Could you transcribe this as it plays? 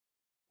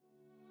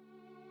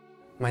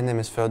My name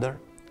is Fedor.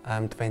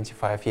 I'm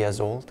 25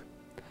 years old.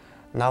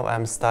 Now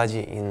I'm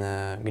studying in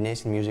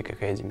Gnesian Music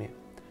Academy.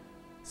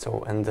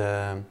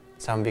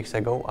 Some weeks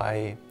ago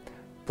I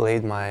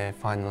played my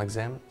final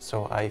exam,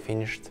 so I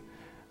finished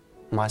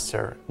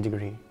master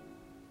degree.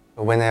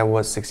 When I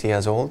was 6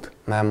 years old,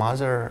 my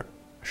mother,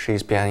 she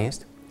is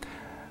pianist,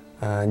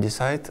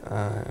 decided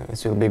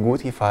it will be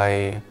good if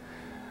I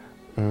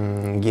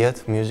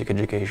get music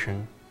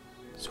education,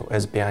 so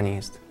as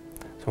pianist.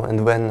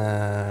 And when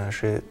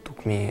she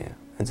took me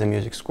at the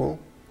music school,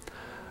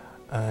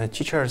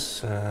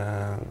 teachers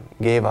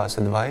gave us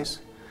advice.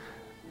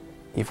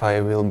 If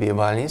I will be a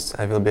violinist,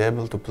 I will be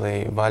able to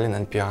play violin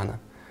and piano.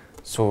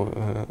 So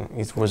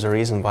it was the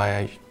reason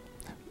why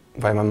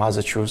my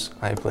mother chose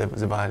I play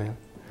the violin.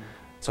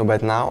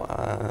 But now,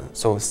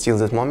 still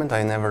that moment,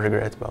 I never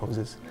regret about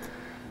this.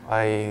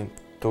 I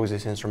took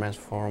this instrument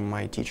from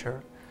my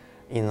teacher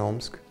in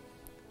Omsk.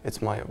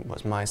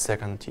 Was my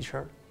second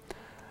teacher,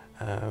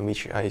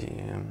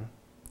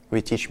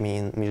 which teach me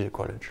in music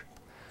college.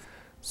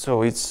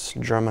 So it's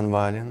German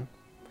violin.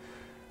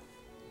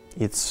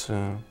 It's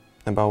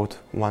about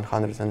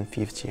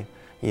 150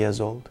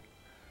 years old.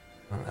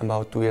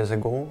 About 2 years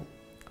ago,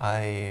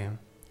 I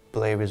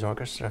played with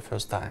orchestra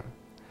first time.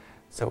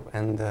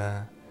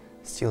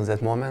 Still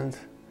that moment,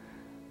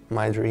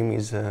 my dream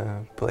is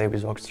play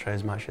with orchestra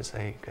as much as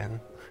I can.